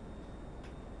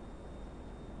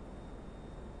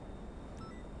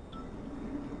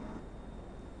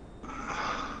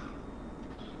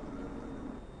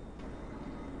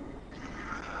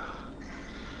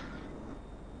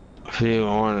 A few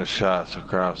orange shots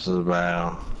across his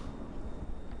bow.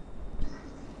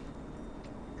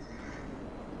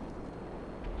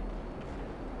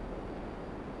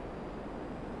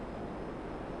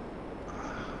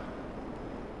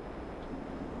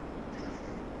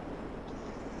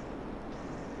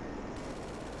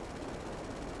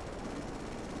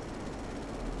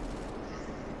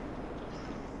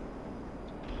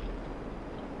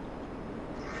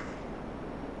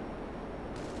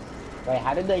 Wait,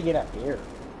 how did they get up here?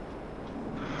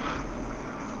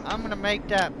 I'm gonna make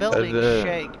that building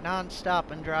shake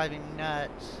non-stop and driving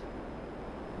nuts.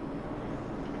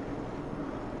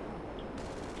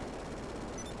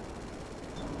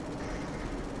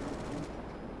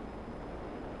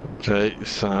 Take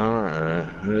Summer.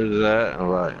 Who's that?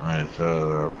 Invite me to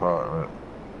their apartment.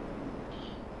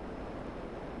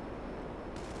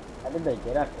 How did they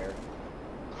get up here?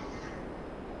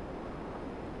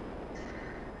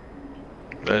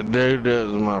 That dude that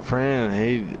was my friend,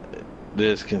 he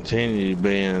discontinued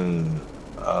being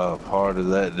a part of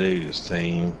that dude's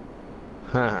team.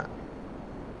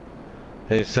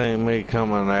 He seen me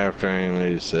coming after him,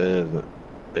 he said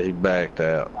that he backed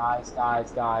out. Guys,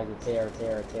 it's here, it's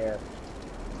here, it's here.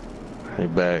 He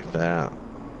backed out.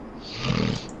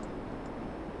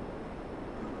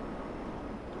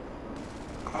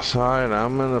 Sorry,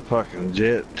 I'm in a fucking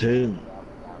jet too.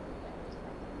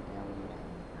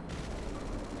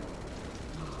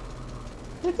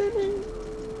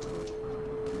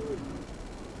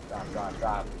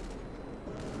 Drive.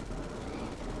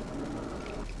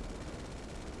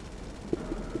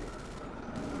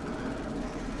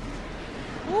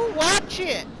 Watch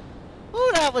it!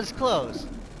 Ooh, that was close.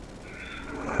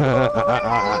 Dally.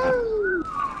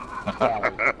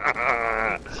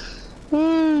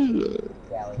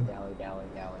 Dally, dally, dally,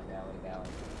 dally, dally, dally.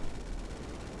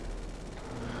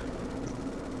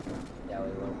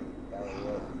 Dally low, dally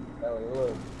low, dally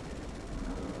low.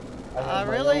 I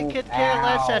really could care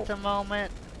less at the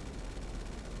moment.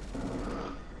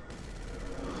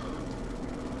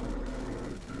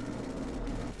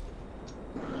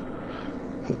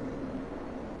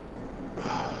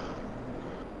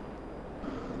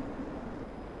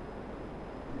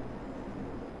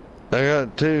 I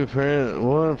got two friends,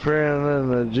 one friend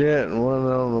in the jet and one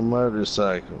on the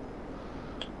motorcycle.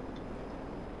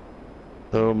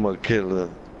 Oh my killer.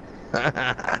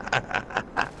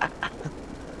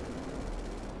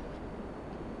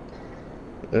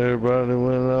 Everybody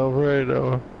went off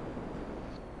radar.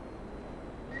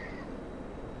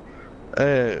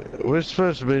 Hey, we're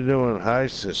supposed to be doing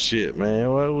heists and shit, man.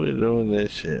 Why are we doing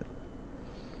this shit?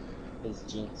 His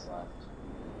Jinx left.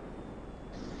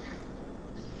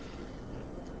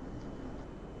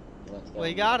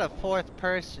 We got a fourth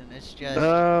person, it's just...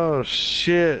 Oh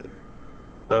shit.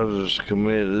 I just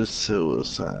committed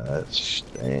suicide.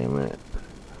 Damn it.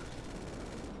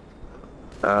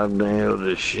 I nailed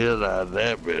the shit out of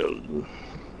that building.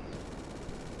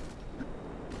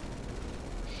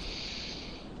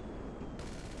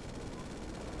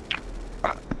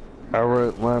 I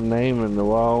wrote my name in the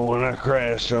wall when I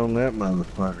crashed on that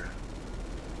motherfucker.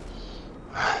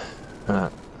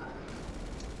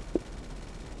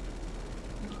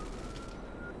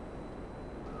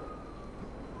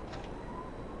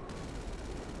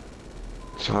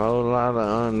 It's a whole lot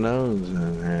of unknowns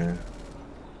in here.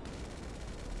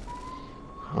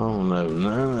 I don't know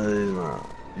none of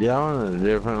these. Y'all in a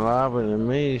different lobby than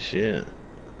me, shit.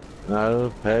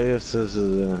 No, Pegasus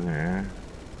is in here.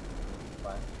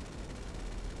 What?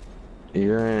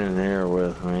 You're in here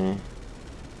with me.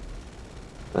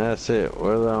 That's it.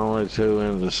 We're the only two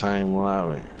in the same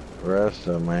lobby. The rest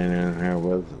of them ain't in here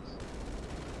with us.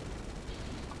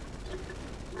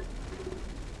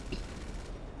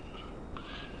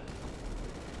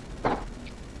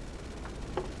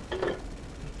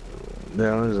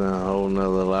 Down is in a whole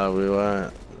nother lobby, right?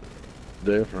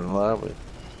 Different lobby.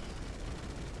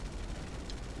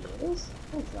 Yes?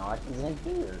 It's not. He's in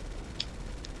here.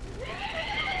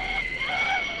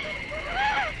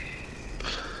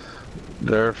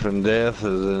 Durf and Death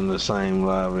is in the same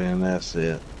lobby, and that's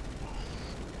it.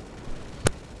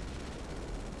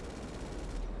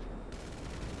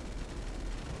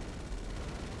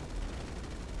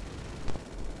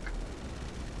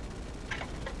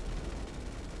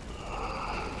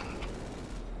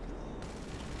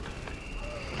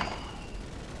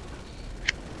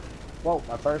 Well,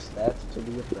 my first step to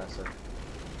the oppressor.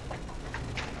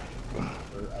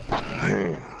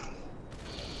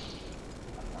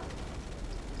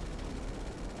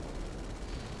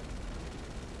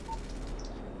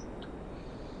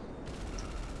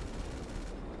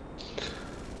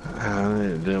 I need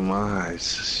to do my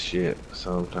shit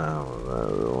sometime or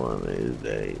another one of these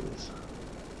days.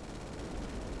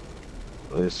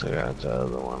 At least I got the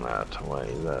other one out the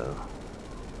way though.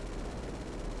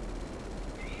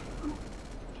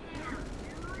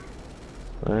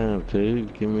 Damn,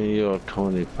 dude, give me your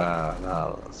 $25,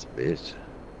 bitch.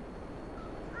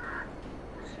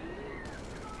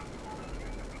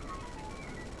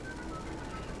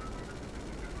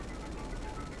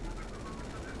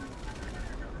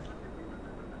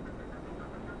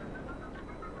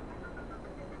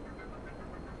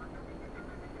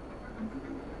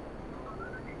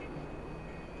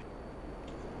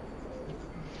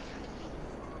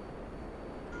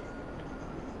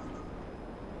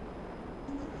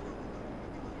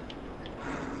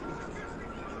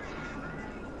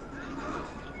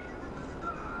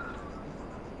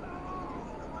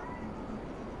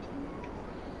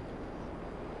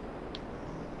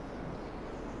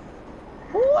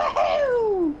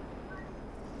 Woohoo!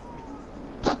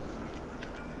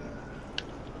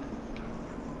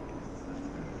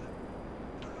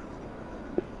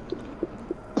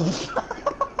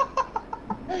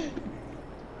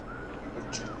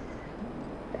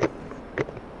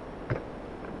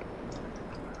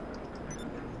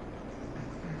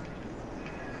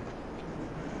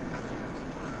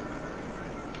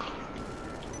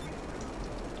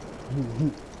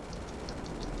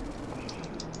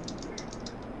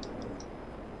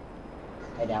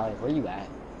 Hey, Dally, where you at?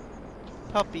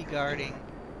 Puppy guarding.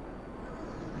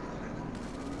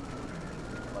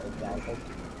 What exactly?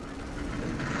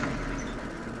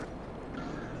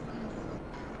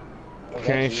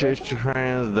 Can't shoot your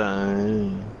friends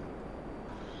down.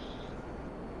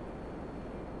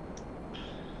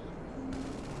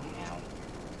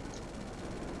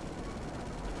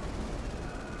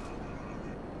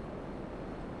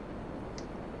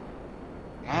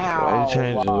 You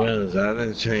changed the wow. guns. I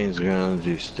didn't change the guns,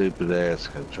 you stupid ass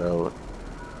controller.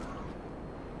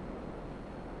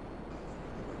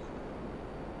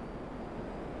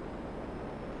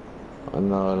 I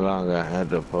no longer had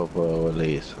the proper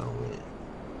release on me.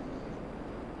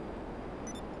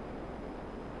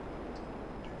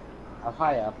 How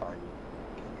high up are you?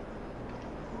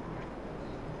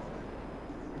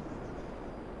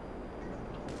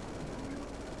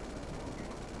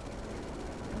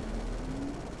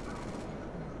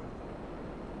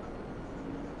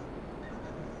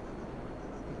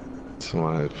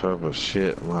 Somebody's purple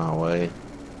shit my way.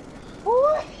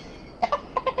 What?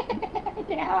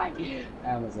 Yeah,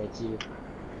 I almost hit you.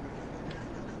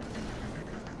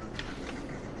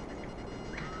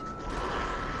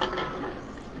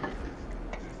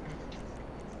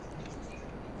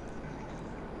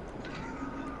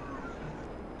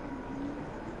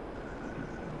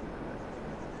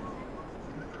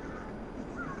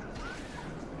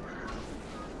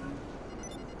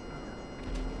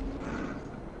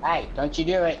 Hey, don't you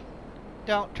do it.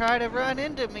 Don't try to run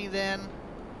into me then.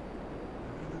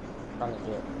 I'm gonna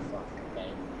do it. Fuck, okay.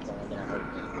 It's only gonna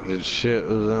hurt me. This shit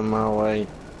was in my way.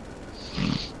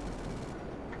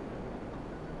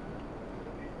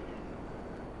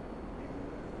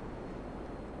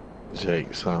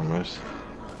 Jake Summers.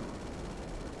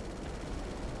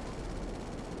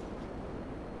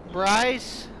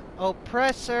 Bryce,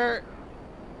 oppressor.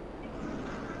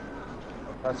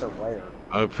 Professor where?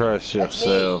 Oppress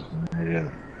yourself. Yeah.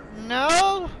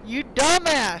 No, you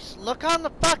dumbass. Look on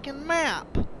the fucking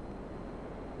map.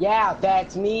 Yeah,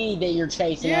 that's me that you're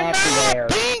chasing You're after not there.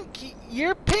 pink.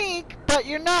 You're pink, but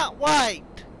you're not white.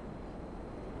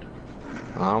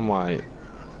 I'm white.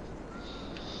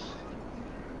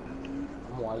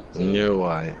 I'm white And too. you're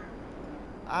white.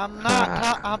 I'm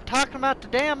not. I'm talking about the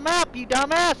damn map, you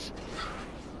dumbass.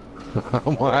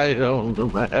 I'm white on the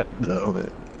map, damn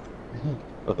it.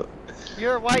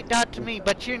 You're a white dot to me,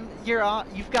 but you've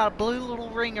got a blue little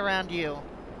ring around you.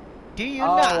 Do you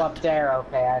Oh, not? up there.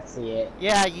 Okay, I see it.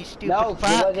 Yeah, you stupid No, it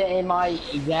fuck. wasn't in my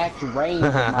exact range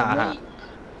of my weight.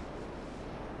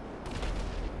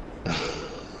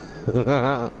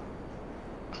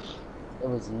 It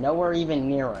was nowhere even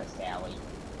near us, Allie.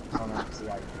 I don't know, see,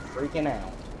 like, freaking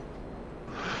out.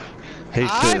 He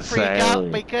I said freak Sally.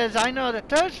 out because I know that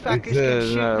those fuckers can said,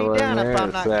 shoot "No, me down if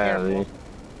I'm that's not Sally." careful.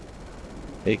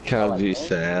 He called you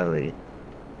Sally.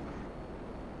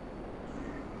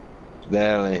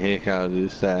 Sally, he called you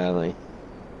Sally.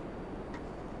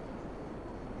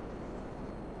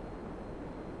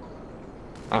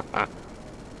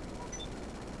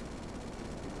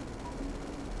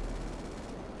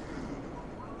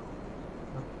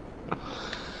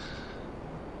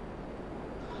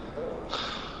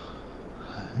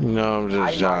 You know, I'm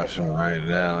just joshing right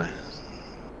now.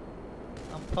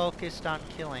 I'm focused on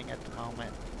killing at the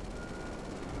moment.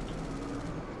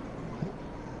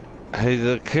 He's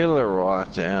a killer,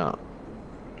 watch out.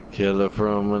 Killer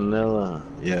from Manila,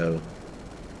 yo.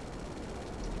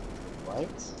 What?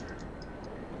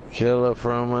 Killer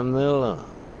from Manila.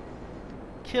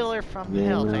 Killer from You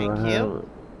hell, never thank have you.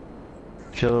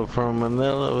 it. Killer from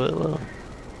Manila, Villa.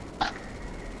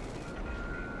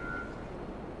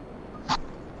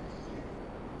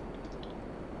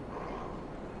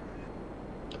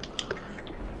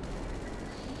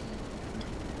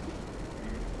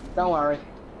 Don't worry.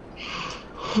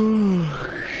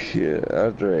 Shit,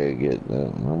 after I get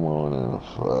done, I'm on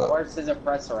fuck. Where's his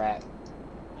oppressor at?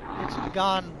 It's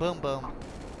gone, boom boom.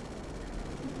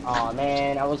 Aw,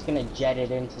 man, I was gonna jet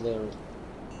it into the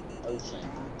ocean.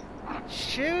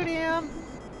 Shoot him!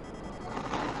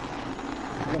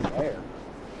 Even there.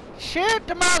 Shoot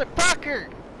the motherfucker!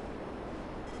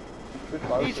 We're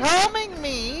close. He's homing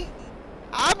me!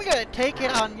 I'm gonna take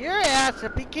it on your ass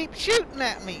if he keeps shooting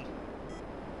at me!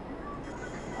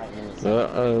 Alright, give me a second.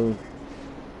 Uh-oh.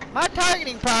 My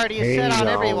targeting priority is set on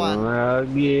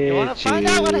everyone. You wanna find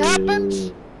out what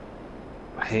happens?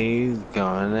 He's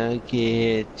gonna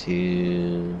get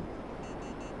you.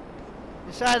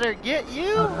 It's either get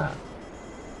you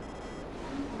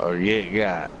Or get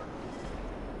got.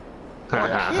 or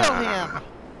kill him.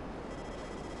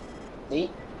 See?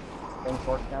 Thing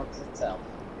force counts itself.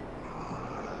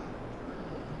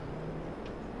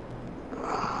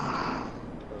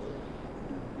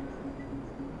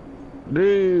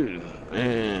 Dude,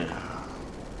 man.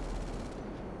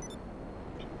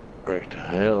 Break the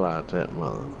hell out that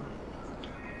mother.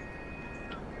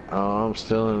 Oh, I'm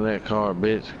still in that car,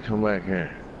 bitch. Come back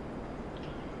here.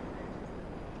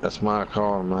 That's my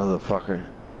car, motherfucker.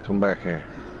 Come back here.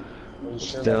 Are you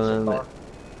sure Still that's in your it. car?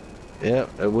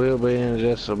 Yep, it will be in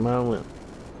just a moment.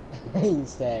 He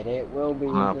said it will be.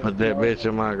 I'll put that bitch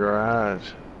in my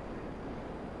garage.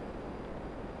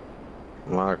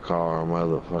 My car,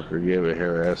 motherfucker. Give it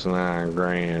here. That's 9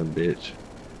 grand, bitch.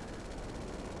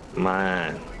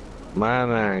 Mine. My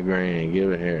 9 grand.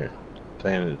 Give it here.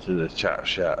 Send it to the chop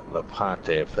shop. La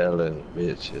Ponte felon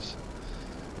bitches.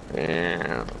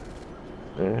 Yeah.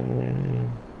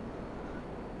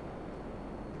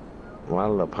 My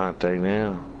La Ponte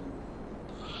now.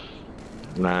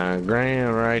 9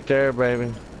 grand right there,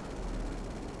 baby.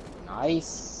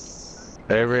 Nice.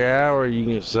 Every hour you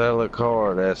can sell a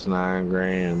car, that's 9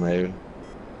 grand, maybe.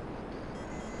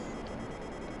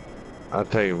 I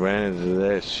take advantage of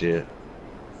that shit.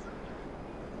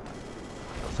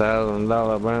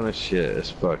 $1,000 bonus shit is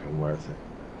fucking worth it.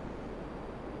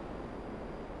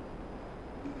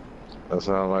 That's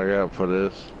all I got for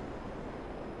this.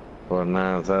 For a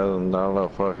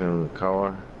 $9,000 fucking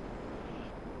car.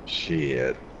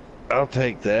 Shit. I'll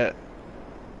take that.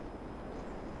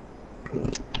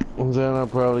 And then I'll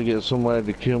probably get somebody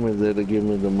to kill me that'll give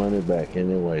me the money back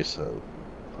anyway, so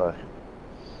fuck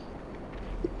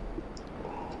it.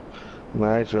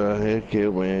 Nice right here,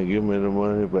 kill me and give me the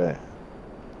money back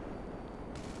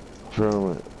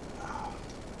from it.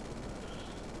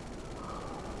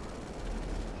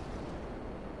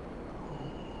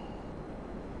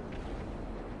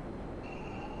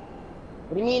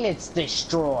 What do you mean it's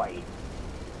destroyed?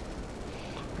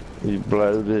 You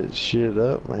blow that shit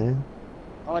up, man.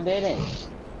 Oh, I didn't.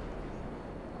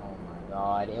 Oh my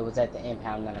god, it was at the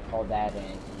impound and I called that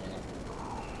in.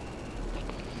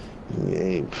 You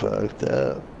ain't fucked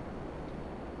up.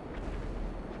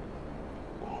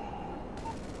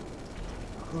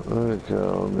 Look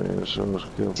on there, so it's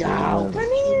good. Joe,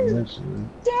 come here!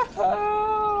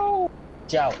 Joe!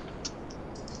 Joe.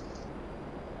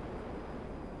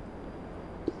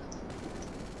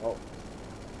 Oh,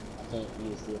 I can't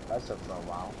use the oppressor for a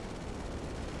while.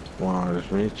 Well,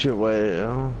 just meet your way,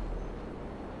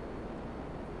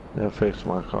 They'll fix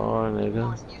my car and they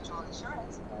done.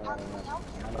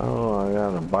 Oh, I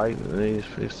got a bike that needs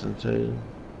fixing too.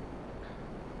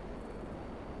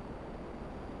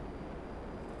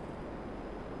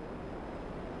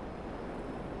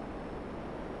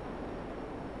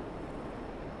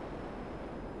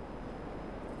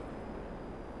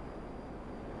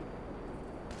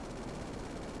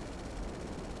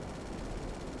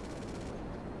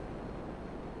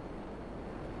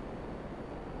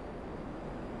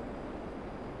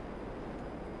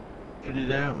 Get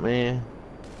it out, man.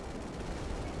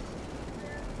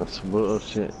 That's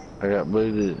bullshit. I got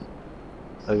booted.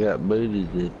 I got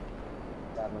booted.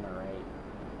 7 or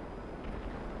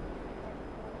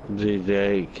 8.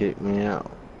 DJ kicked me out.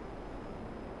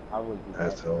 I would be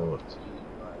That's dead. all.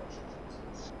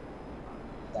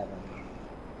 7.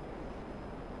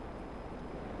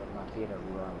 But my feet are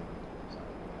growing.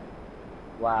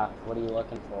 Wow, what are you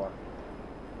looking for?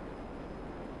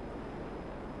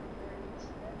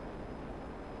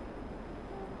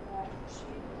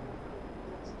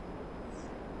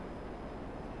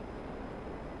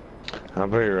 I'll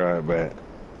be right back.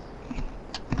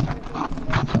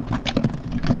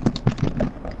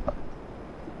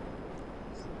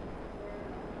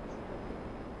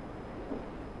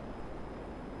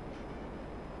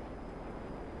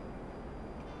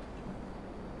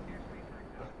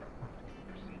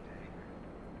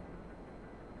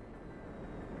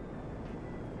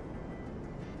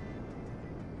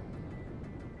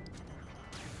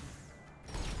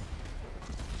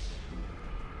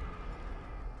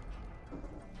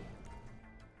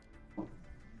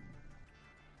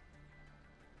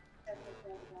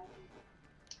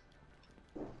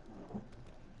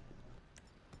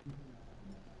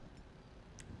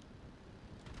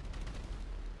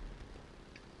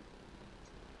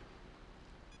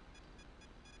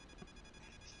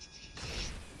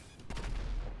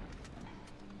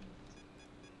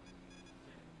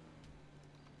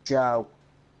 Joe.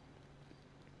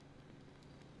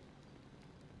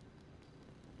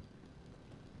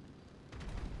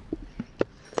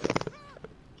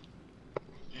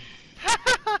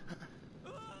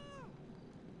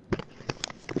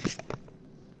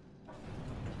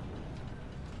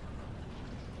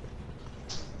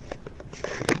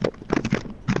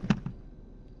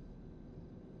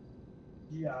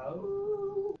 Joe.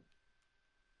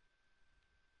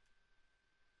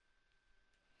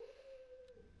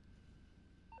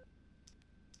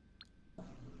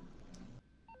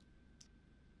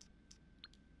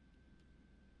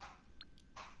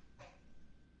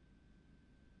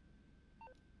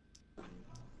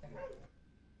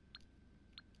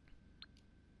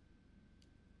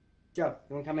 Joe,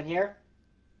 you wanna come in here?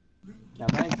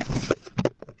 Come in.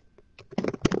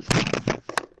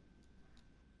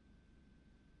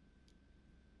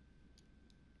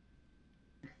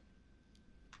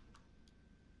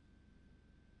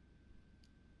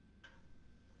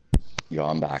 Yo,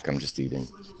 I'm back. I'm just eating.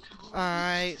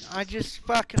 Alright, I just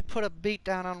fucking put a beat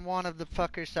down on one of the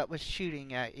fuckers that was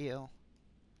shooting at you.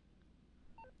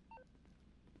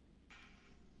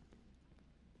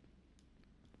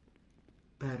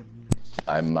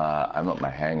 I'm at my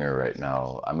hangar right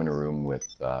now. I'm in a room with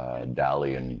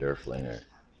Dally and Derflinger.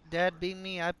 Dad beat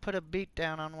me, I put a beat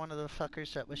down on one of the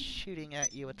fuckers that was shooting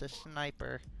at you with a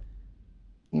sniper.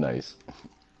 Nice.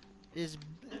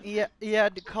 He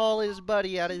had to call his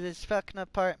buddy out of his fucking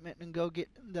apartment and go get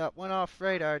that went off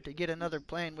radar to get another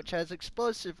plane which has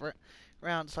explosive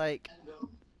rounds like.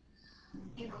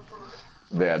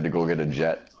 They had to go get a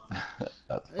jet.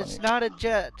 That's funny. It's not a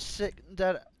jet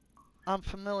that I'm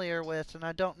familiar with, and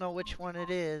I don't know which one it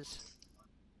is.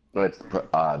 But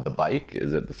the bike?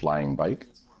 Is it the flying bike?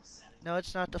 No,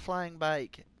 it's not the flying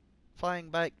bike. Flying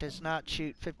bike does not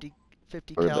shoot 50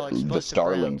 Or cal the explosive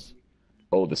Starling? rounds.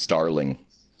 Oh, the Starling.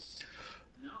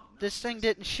 This thing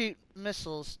didn't shoot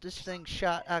missiles. This thing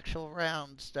shot actual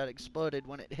rounds that exploded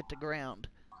when it hit the ground.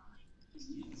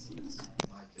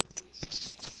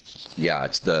 Yeah,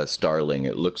 it's the Starling.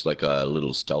 It looks like a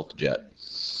little stealth jet.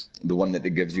 The one that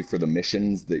it gives you for the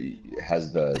missions that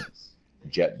has the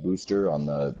jet booster on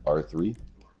the R3.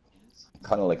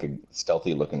 Kind of like a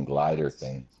stealthy looking glider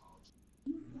thing.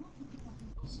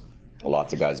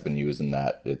 Lots of guys been using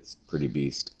that. It's pretty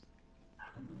beast.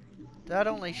 That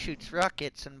only shoots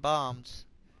rockets and bombs.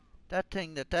 That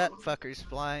thing that fucker's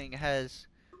flying has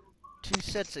 2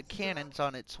 sets of cannons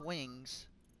on its wings.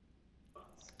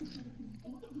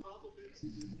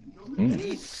 And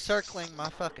he's circling my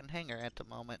fucking hangar at the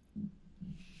moment.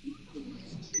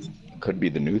 Could be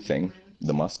the new thing,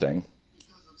 the Mustang.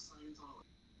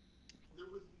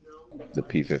 The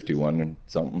P-51 and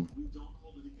something.